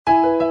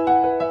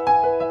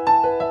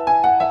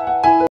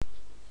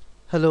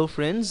Hello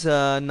friends,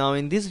 now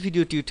in this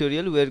video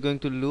tutorial we are going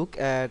to look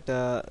at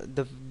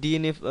the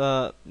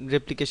DNA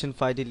replication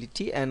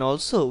fidelity, and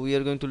also we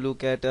are going to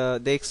look at the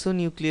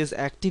exonuclease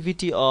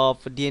activity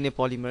of DNA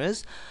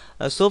polymers.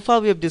 So far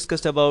we have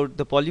discussed about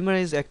the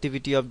polymerase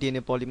activity of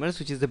DNA polymers,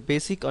 which is the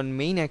basic or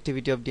main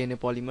activity of DNA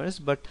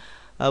polymers, but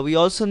we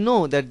also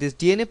know that this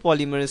DNA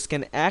polymers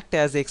can act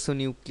as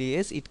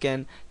exonuclease. It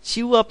can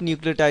chew up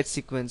nucleotide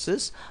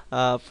sequences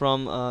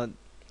from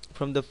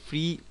the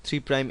free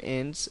 3'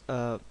 ends,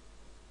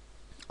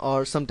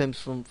 or sometimes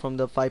from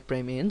the 5'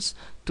 ends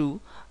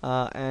too,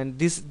 and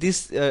this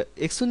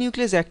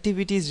exonuclease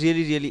activity is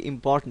really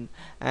important,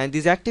 and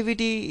this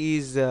activity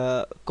is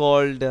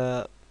called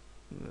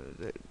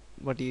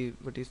what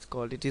is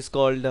called, it is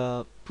called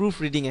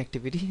proofreading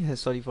activity.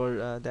 Sorry for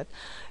that.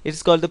 It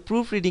is called the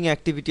proofreading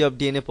activity of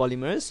DNA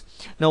polymers.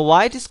 Now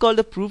why it is called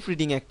a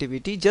proofreading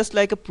activity? Just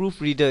like a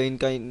proofreader in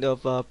kind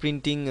of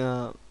printing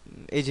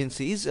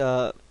agencies,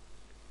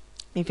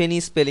 if any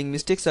spelling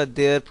mistakes are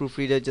there,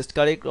 proofreader just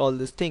correct all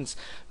these things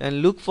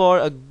and look for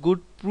a good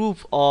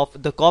proof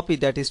of the copy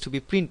that is to be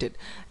printed.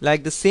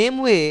 Like the same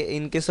way,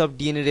 in case of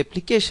DNA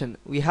replication,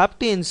 we have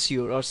to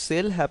ensure, or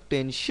cell have to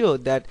ensure,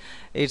 that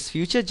its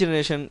future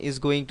generation is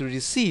going to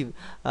receive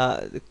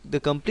the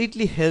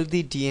completely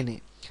healthy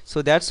DNA.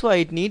 So that's why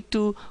it need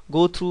to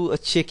go through a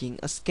checking,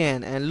 a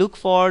scan, and look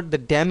for the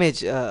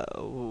damage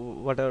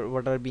what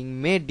are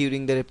being made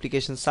during the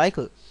replication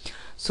cycle.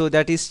 So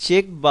that is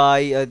checked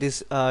by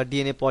this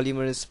DNA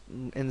polymers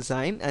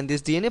enzyme, and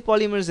this DNA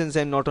polymers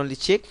enzyme not only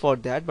check for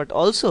that, but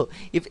also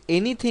if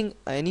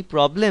any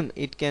problem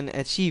it can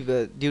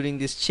achieve during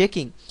this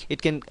checking,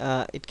 it can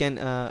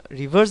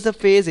reverse the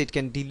phase. It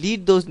can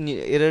delete those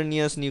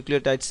erroneous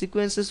nucleotide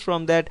sequences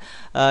from that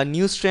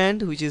new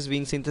strand which is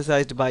being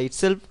synthesized by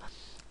itself,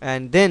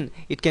 and then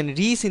it can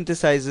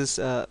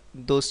resynthesizes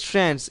those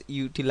strands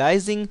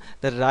utilizing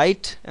the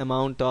right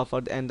amount of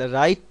and the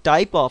right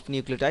type of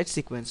nucleotide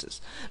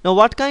sequences. Now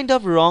what kind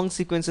of wrong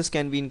sequences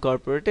can be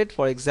incorporated?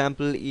 For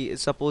example,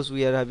 suppose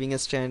we are having a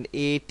strand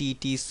A T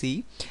T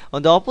C.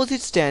 On the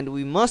opposite strand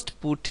we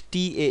must put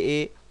T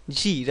A A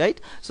G,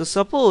 right? So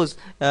suppose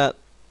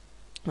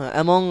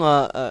among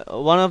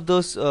one of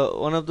those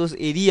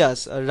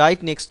areas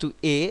right next to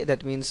A,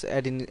 that means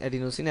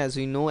adenosine, as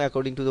we know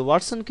according to the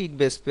Watson-Crick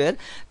base pair,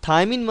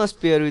 thymine must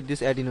pair with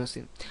this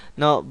adenosine.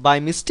 Now by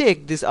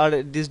mistake this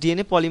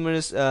DNA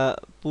polymers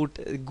put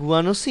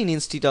guanosine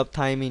instead of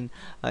thymine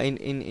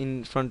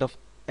in front of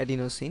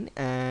adenosine,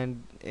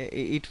 and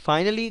it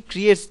finally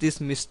creates this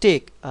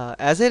mistake.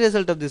 As a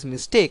result of this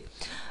mistake,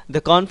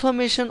 the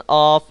conformation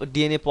of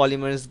DNA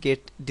polymers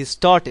get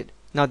distorted.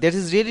 Now that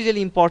is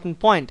really important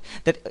point,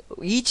 that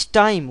each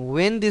time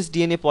when this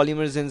DNA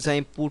polymers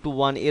enzyme put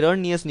one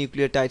erroneous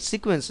nucleotide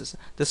sequences,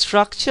 the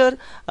structure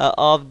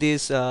of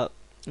this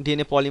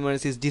DNA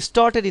polymers is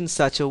distorted in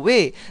such a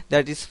way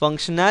that its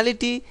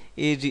functionality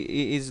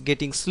is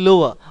getting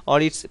slower,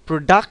 or its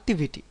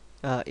productivity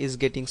is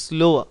getting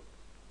slower.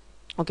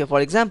 Okay,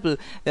 for example,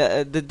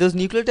 those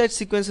nucleotide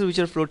sequences which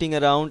are floating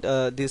around,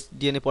 this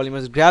DNA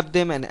polymers grab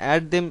them and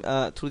add them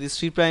through this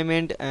 3'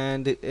 end,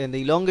 and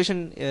the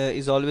elongation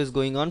is always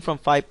going on from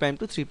 5'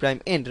 to 3'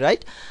 end,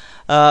 right?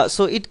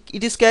 So it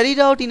is carried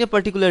out in a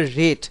particular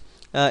rate,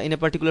 in a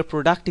particular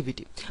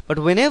productivity, but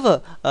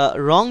whenever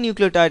wrong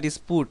nucleotide is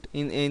put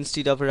in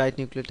instead of a right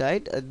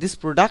nucleotide, this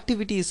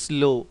productivity is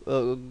slow,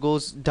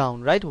 goes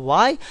down, right?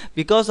 Why?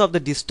 Because of the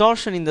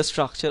distortion in the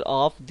structure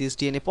of these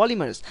DNA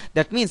polymers.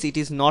 That means it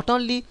is not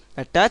only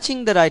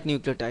attaching the right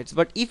nucleotides,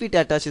 but if it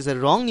attaches a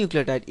wrong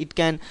nucleotide, it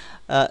can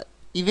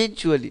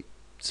eventually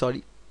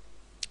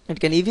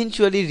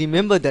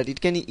remember that, it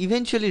can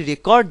eventually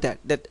record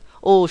that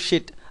oh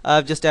shit,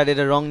 I've just added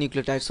a wrong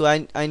nucleotide, so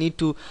I need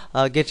to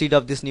get rid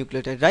of this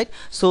nucleotide, right?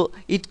 So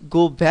it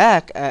goes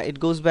back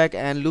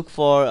and look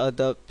for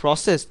the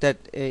process that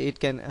it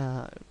can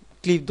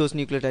cleave those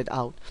nucleotide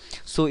out.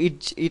 So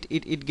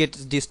it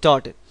gets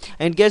distorted,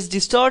 and gets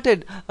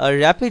distorted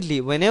rapidly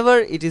whenever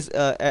it is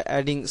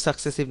adding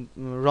successive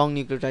wrong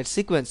nucleotide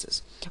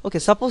sequences. Okay,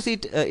 suppose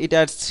it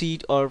adds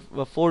 3 or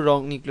 4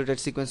 wrong nucleotide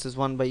sequences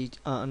one by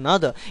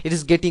another. It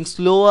is getting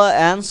slower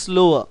and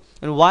slower.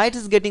 And why it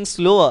is getting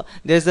slower?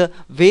 There's a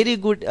very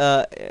good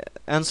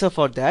answer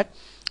for that.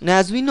 Now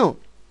as we know,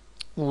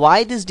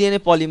 why this DNA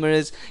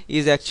polymerase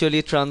is actually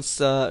is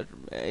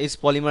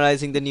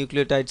polymerizing the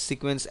nucleotide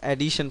sequence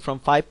addition from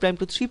 5'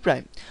 to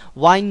 3'.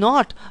 Why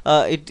not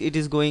it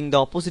is going the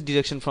opposite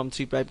direction from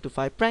 3' to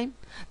 5'?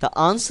 The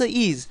answer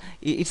is,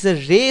 it's a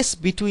race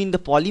between the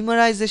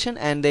polymerization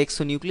and the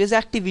exonuclease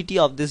activity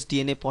of this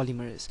DNA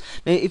polymerase.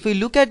 Now if we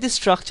look at the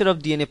structure of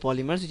DNA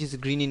polymers, which is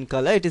green in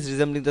color, it is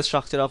resembling the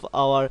structure of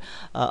our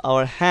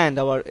hand.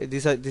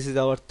 This is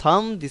our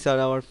thumb, these are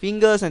our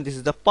fingers, and this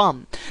is the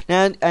palm.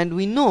 And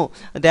we know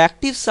the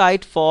active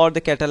site for the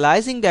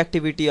catalyzing the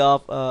activity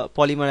of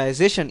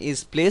polymerization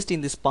is placed in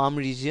this palm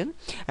region,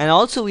 and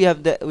also we are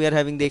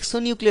having the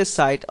exonuclease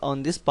site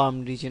on this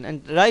palm region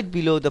and right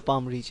below the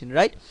palm region,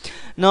 right?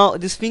 Now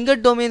these finger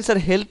domains are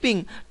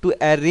helping to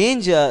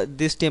arrange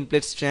this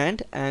template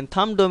strand, and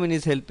thumb domain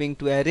is helping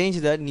to arrange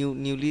the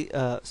newly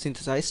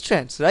synthesized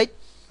strands, right?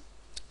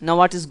 Now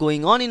what is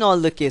going on in all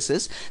the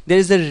cases? There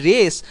is a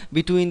race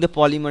between the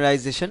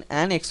polymerization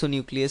and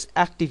exonuclease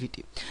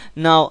activity.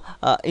 Now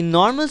in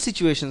normal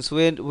situations,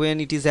 when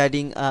it is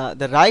adding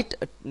the right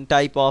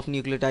type of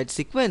nucleotide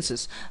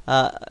sequences,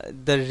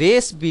 the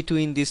race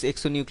between this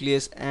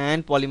exonuclease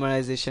and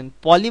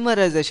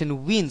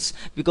polymerization wins,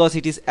 because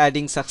it is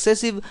adding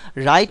successive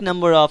right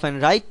number of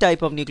and right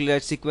type of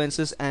nucleotide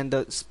sequences, and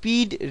the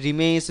speed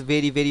remains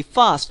very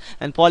fast,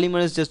 and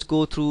polymers just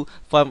go through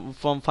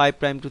from 5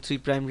 prime to 3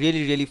 prime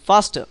really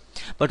faster.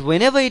 But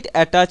whenever it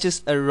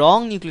attaches a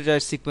wrong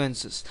nucleotide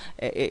sequences,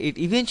 it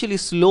eventually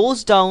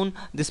slows down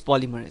this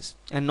polymerase,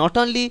 and not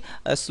only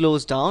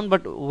slows down,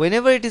 but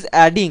whenever it is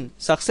adding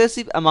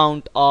successive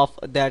amount of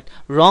that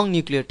wrong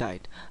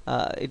nucleotide,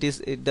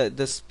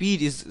 the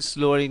speed is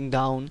slowing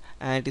down,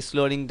 and it is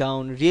slowing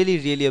down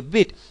really a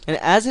bit, and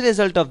as a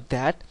result of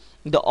that,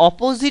 the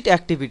opposite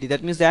activity,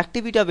 that means the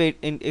activity of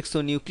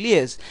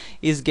exonuclease,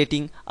 is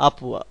getting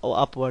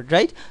upward,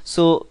 right?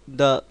 So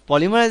the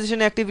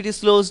polymerization activity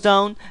slows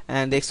down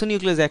and the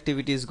exonuclease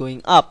activity is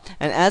going up,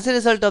 and as a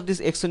result of this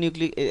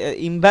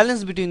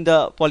imbalance between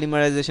the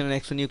polymerization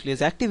and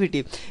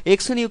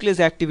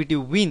exonuclease activity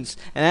wins,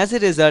 and as a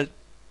result,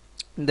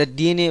 the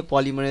DNA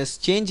polymerase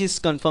changes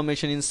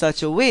conformation in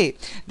such a way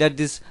that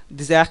this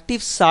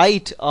active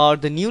site, or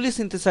the newly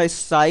synthesized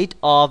site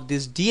of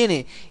this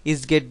DNA,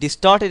 is get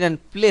distorted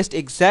and placed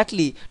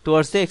exactly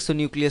towards the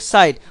exonuclease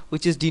side,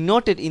 which is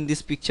denoted in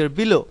this picture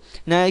below.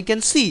 Now you can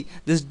see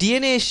this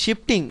DNA is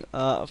shifting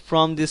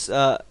from this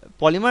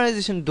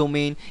polymerization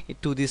domain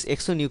to this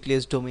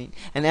exonuclease domain,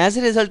 and as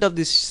a result of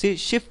this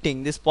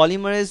shifting, this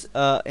polymerase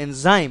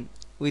enzyme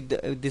with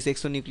this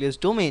exonuclease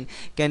domain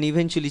can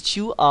eventually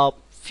chew up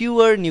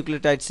fewer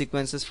nucleotide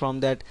sequences from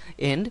that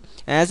end.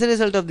 As a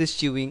result of this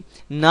chewing,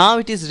 now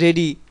it is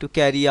ready to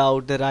carry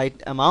out the right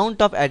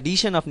amount of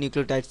addition of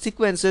nucleotide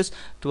sequences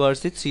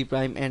towards the 3'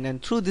 end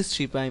and through this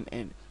 3'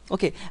 end.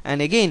 Okay,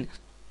 and again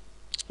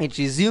it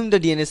resumed the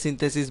DNA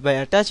synthesis by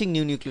attaching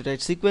new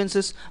nucleotide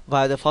sequences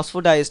via the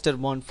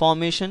phosphodiester bond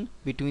formation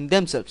between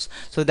themselves.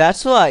 So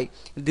that's why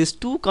these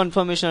two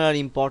conformations are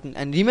important.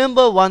 And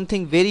remember one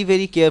thing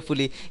very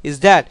carefully, is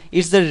that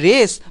it's the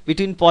race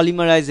between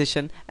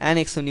polymerization and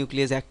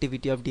exonuclease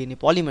activity of DNA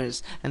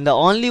polymers, and the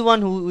only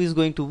one who is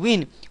going to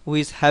win, who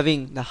is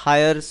having the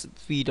higher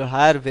speed or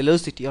higher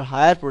velocity or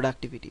higher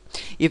productivity.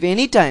 If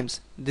any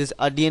times this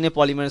DNA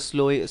polymer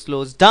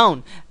slows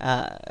down,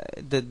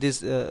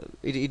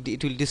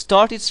 it will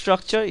distort its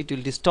structure, it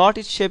will distort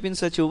its shape in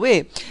such a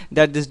way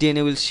that this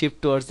DNA will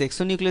shift towards the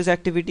exonuclease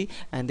activity,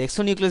 and the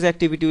exonuclease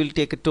activity will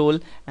take a toll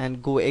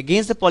and go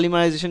against the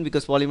polymerization,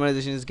 because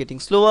polymerization is getting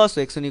slower,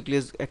 so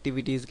exonuclease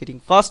activity is getting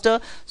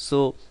faster,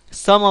 so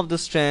some of the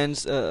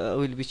strands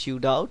will be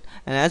chewed out,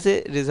 and as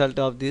a result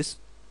of this,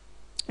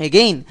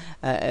 again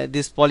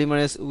this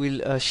polymerase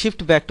will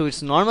shift back to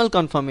its normal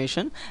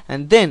conformation,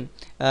 and then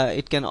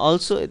it can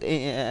also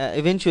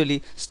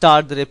eventually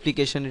start the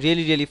replication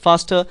really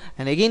faster,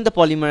 and again the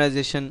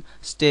polymerization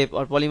step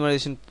or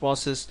polymerization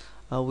process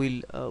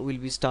will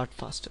be start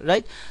faster,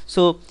 right?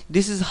 So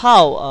this is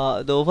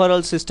how the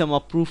overall system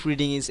of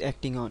proofreading is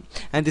acting on,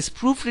 and this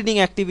proofreading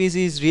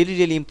activity is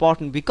really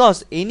important,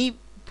 because any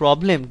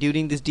problem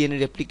during this DNA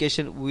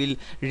replication will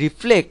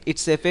reflect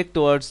its effect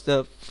towards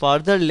the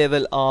further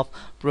level of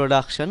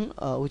production,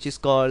 which is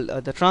called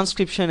the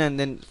transcription, and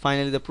then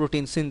finally the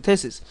protein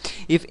synthesis.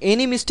 If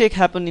any mistake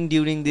happen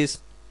during this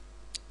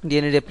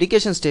DNA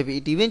replication step,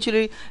 it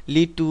eventually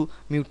lead to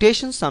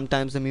mutations.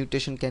 Sometimes the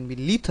mutation can be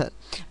lethal,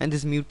 and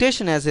this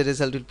mutation as a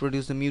result will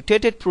produce the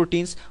mutated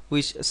proteins,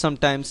 which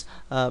sometimes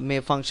may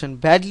function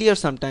badly, or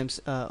sometimes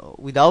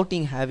without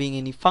having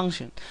any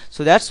function.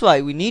 So that's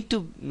why we need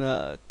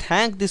to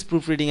thank this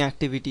proofreading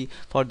activity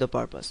for the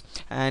purpose.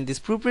 And this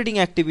proofreading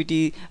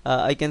activity,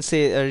 I can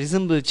say,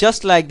 resembles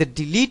just like the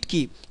delete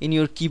key in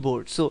your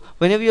keyboard. So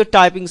whenever you're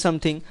typing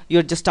something,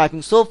 you're just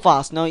typing so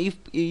fast. Now if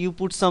you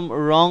put some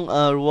wrong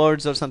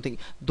words or something,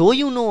 though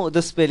you know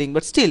the spelling,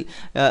 but still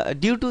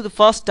due to the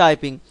first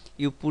typing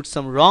you put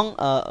some wrong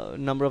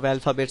number of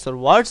alphabets or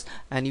words,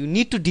 and you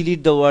need to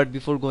delete the word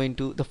before going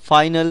to the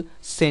final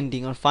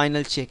sending or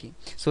final checking.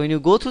 So when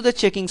you go through the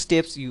checking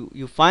steps,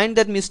 you find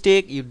that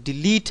mistake, you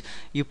delete,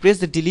 you press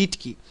the delete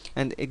key,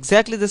 and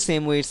exactly the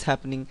same way it's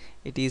happening.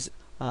 It is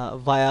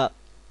via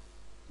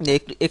the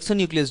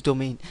exonuclease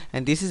domain,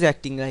 and this is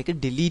acting like a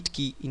delete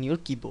key in your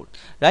keyboard,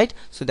 right?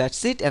 So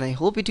that's it, and I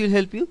hope it will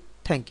help you.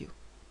 Thank you.